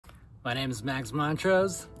My name is Max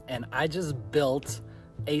Montrose, and I just built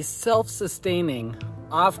a self-sustaining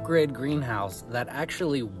off-grid greenhouse that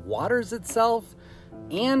actually waters itself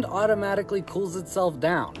and automatically cools itself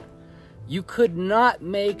down. You could not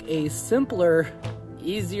make a simpler,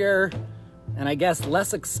 easier, and I guess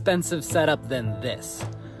less expensive setup than this.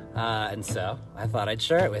 And so I thought I'd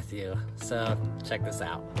share it with you. So check this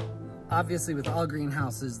out. Obviously with all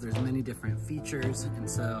greenhouses, there's many different features. And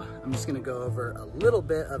so I'm just gonna go over a little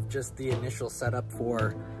bit of just the initial setup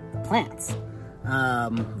for the plants.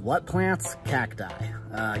 What plants? Cacti.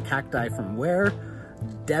 Cacti from where?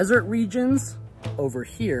 Desert regions over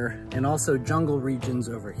here, and also jungle regions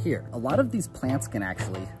over here. A lot of these plants can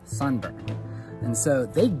actually sunburn. And so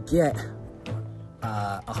they get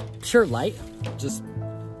a pure light, just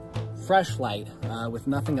fresh light with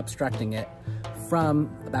nothing obstructing it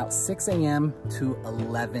from about 6 a.m. to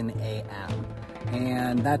 11 a.m.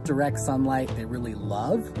 And that direct sunlight they really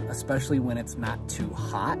love, especially when it's not too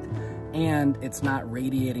hot and it's not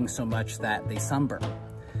radiating so much that they sunburn.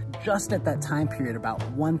 Just at that time period, about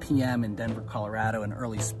 1 p.m. in Denver, Colorado in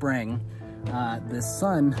early spring, the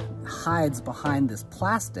sun hides behind this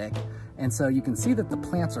plastic, and so you can see that the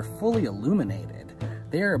plants are fully illuminated.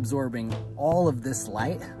 They're absorbing all of this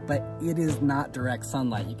light, but it is not direct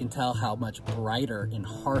sunlight. You can tell how much brighter and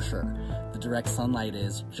harsher the direct sunlight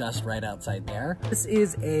is just right outside there. This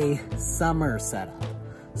is a summer setup.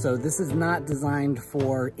 So this is not designed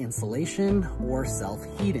for insulation or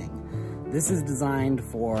self-heating. This is designed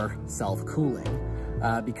for self-cooling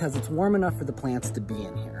because it's warm enough for the plants to be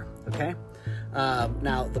in here, okay?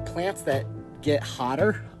 Now, the plants that get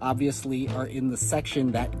hotter obviously are in the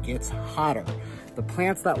section that gets hotter. The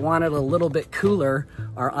plants that want it a little bit cooler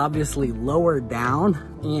are obviously lower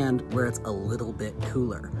down and where it's a little bit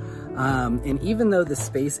cooler. And even though the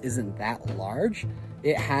space isn't that large,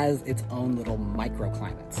 it has its own little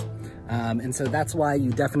microclimates. And so that's why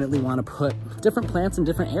you definitely want to put different plants in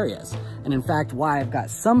different areas. And in fact, why I've got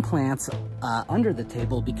some plants under the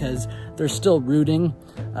table, because they're still rooting.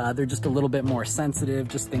 They're just a little bit more sensitive,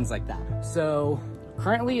 just things like that. So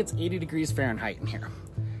currently it's 80 degrees Fahrenheit in here.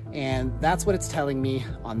 And that's what it's telling me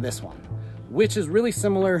on this one, which is really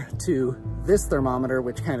similar to this thermometer,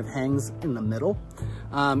 which kind of hangs in the middle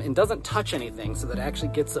and doesn't touch anything, so that it actually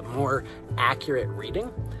gets a more accurate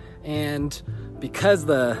reading. And because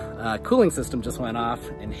the cooling system just went off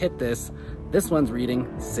and hit this one's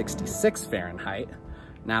reading 66 Fahrenheit,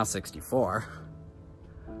 now 64,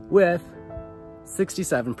 with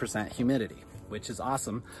 67% humidity, which is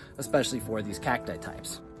awesome, especially for these cacti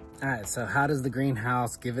types. All right, so how does the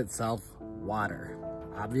greenhouse give itself water?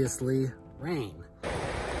 Obviously, rain.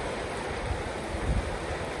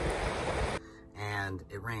 And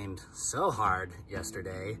it rained so hard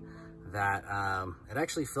yesterday that it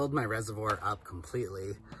actually filled my reservoir up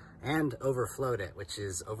completely and overflowed it, which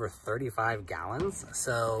is over 35 gallons.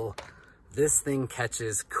 So this thing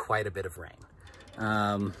catches quite a bit of rain.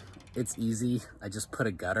 It's easy. I just put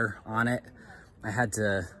a gutter on it. I had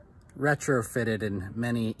to retrofit it in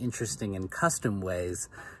many interesting and custom ways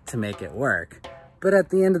to make it work. But at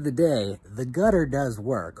the end of the day, the gutter does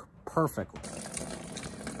work perfectly.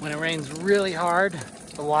 When it rains really hard,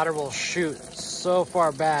 the water will shoot so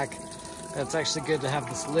far back that it's actually good to have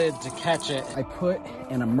this lid to catch it. I put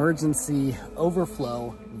an emergency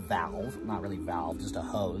overflow valve, not really valve, just a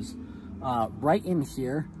hose, right in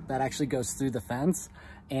here that actually goes through the fence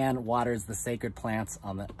and waters the sacred plants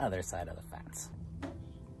on the other side of the fence.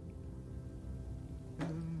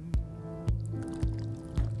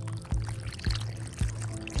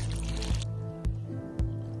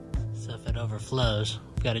 So if it overflows,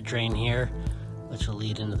 we've got a drain here, which will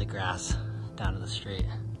lead into the grass down to the street.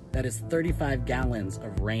 That is 35 gallons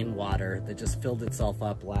of rainwater that just filled itself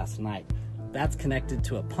up last night. That's connected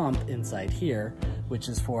to a pump inside here, which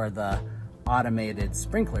is for the automated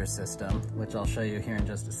sprinkler system, which I'll show you here in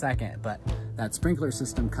just a second. But that sprinkler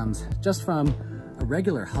system comes just from a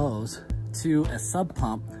regular hose to a sub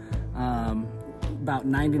pump, about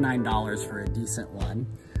 $99 for a decent one.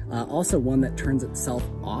 Also one that turns itself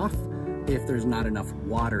off if there's not enough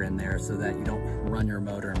water in there, so that you don't run your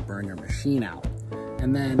motor and burn your machine out.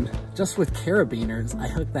 And then just with carabiners, I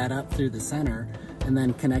hooked that up through the center and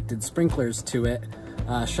then connected sprinklers to it,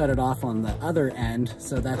 shut it off on the other end.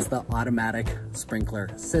 So that's the automatic sprinkler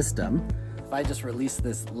system. If I just release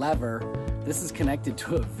this lever, this is connected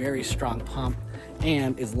to a very strong pump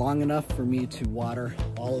and is long enough for me to water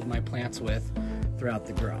all of my plants with throughout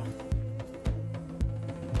the grow.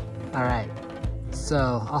 All right,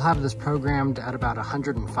 so I'll have this programmed at about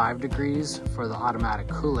 105 degrees for the automatic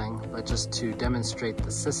cooling, but just to demonstrate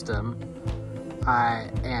the system,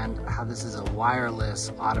 and how this is a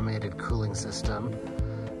wireless automated cooling system.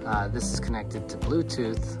 This is connected to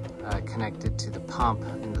Bluetooth, connected to the pump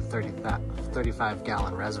in the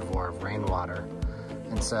 35-gallon reservoir of rainwater.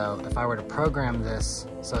 And so if I were to program this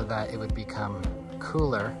so that it would become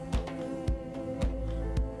cooler,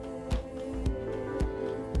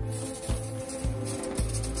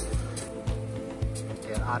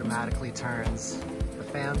 it automatically turns the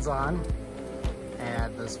fans on,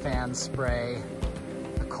 and those fans spray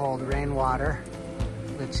the cold rainwater,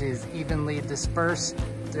 which is evenly dispersed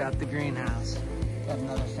throughout the greenhouse. Got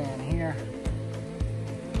another fan here.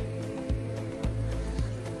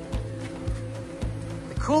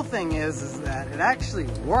 The cool thing is that it actually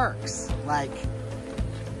works. Like,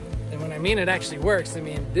 and when I mean it actually works, I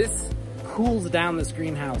mean this cools down this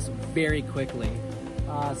greenhouse very quickly.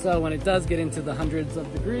 So when it does get into the hundreds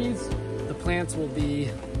of degrees, the plants will be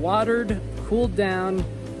watered, cooled down,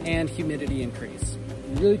 and humidity increase.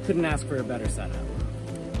 You really couldn't ask for a better setup.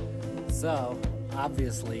 So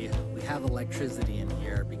obviously we have electricity in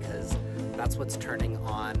here because that's what's turning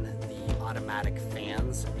on the automatic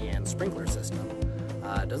fans and sprinkler system.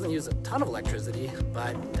 It doesn't use a ton of electricity,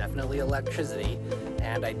 but definitely electricity.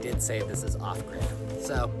 And I did say this is off-grid.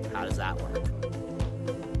 So how does that work?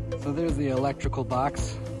 So there's the electrical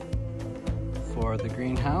box for the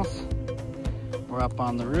greenhouse. We're up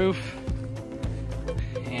on the roof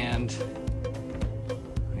and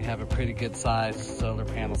we have a pretty good sized solar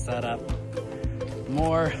panel setup.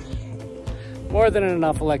 More than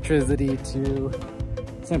enough electricity to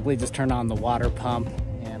simply just turn on the water pump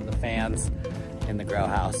and the fans in the grow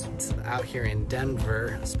house. Out here in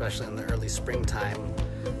Denver, especially in the early springtime,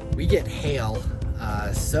 we get hail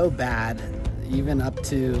so bad, even up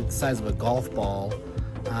to the size of a golf ball,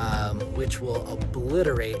 which will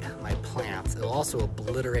obliterate my plants. It'll also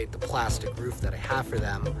obliterate the plastic roof that I have for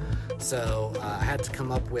them. So I had to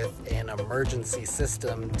come up with an emergency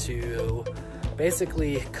system to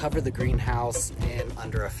basically cover the greenhouse in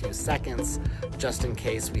under a few seconds, just in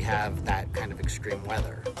case we have that kind of extreme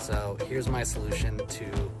weather. So here's my solution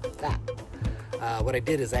to that. What I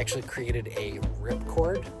did is actually created a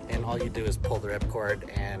ripcord, and all you do is pull the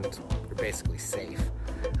ripcord and you're basically safe.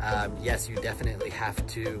 Yes, you definitely have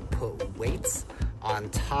to put weights on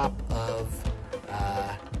top of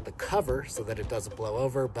the cover so that it doesn't blow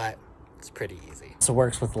over, but it's pretty easy. So it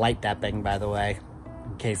works with light depping, by the way,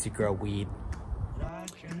 in case you grow weed.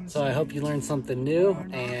 So I hope you learned something new,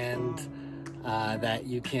 and that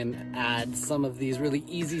you can add some of these really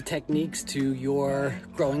easy techniques to your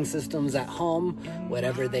growing systems at home,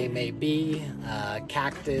 whatever they may be,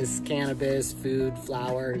 cactus, cannabis, food,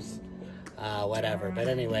 flowers, whatever. But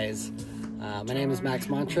anyways, my name is Max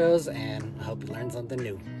Montrose, and I hope you learned something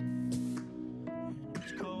new.